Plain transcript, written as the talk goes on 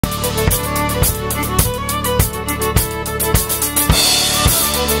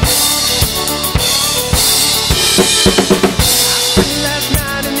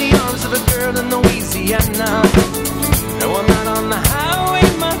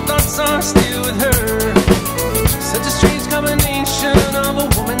are still with her. Such a strange combination of a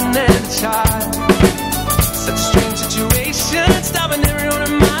woman and a child. Such a strange situation, stopping everyone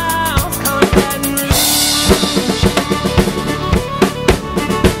in miles, calling Baton Rouge.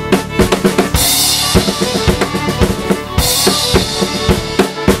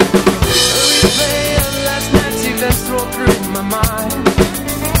 A replay of last night's events roll through my mind,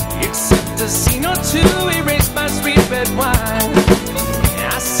 except a scene or two erased by sweet red wine.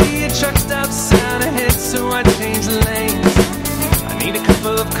 I see a truck stop sign ahead, so I change lanes. I need a cup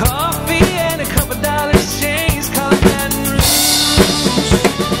of coffee and a couple dollars change, call it Baton Rouge.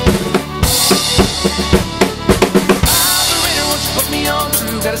 Operator, won't you put me on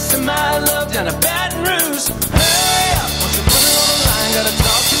through? Gotta send my love down to Baton Rouge. Hurry up, won't you put it on the line? Gotta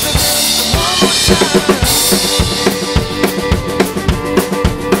talk to the girl just one more time.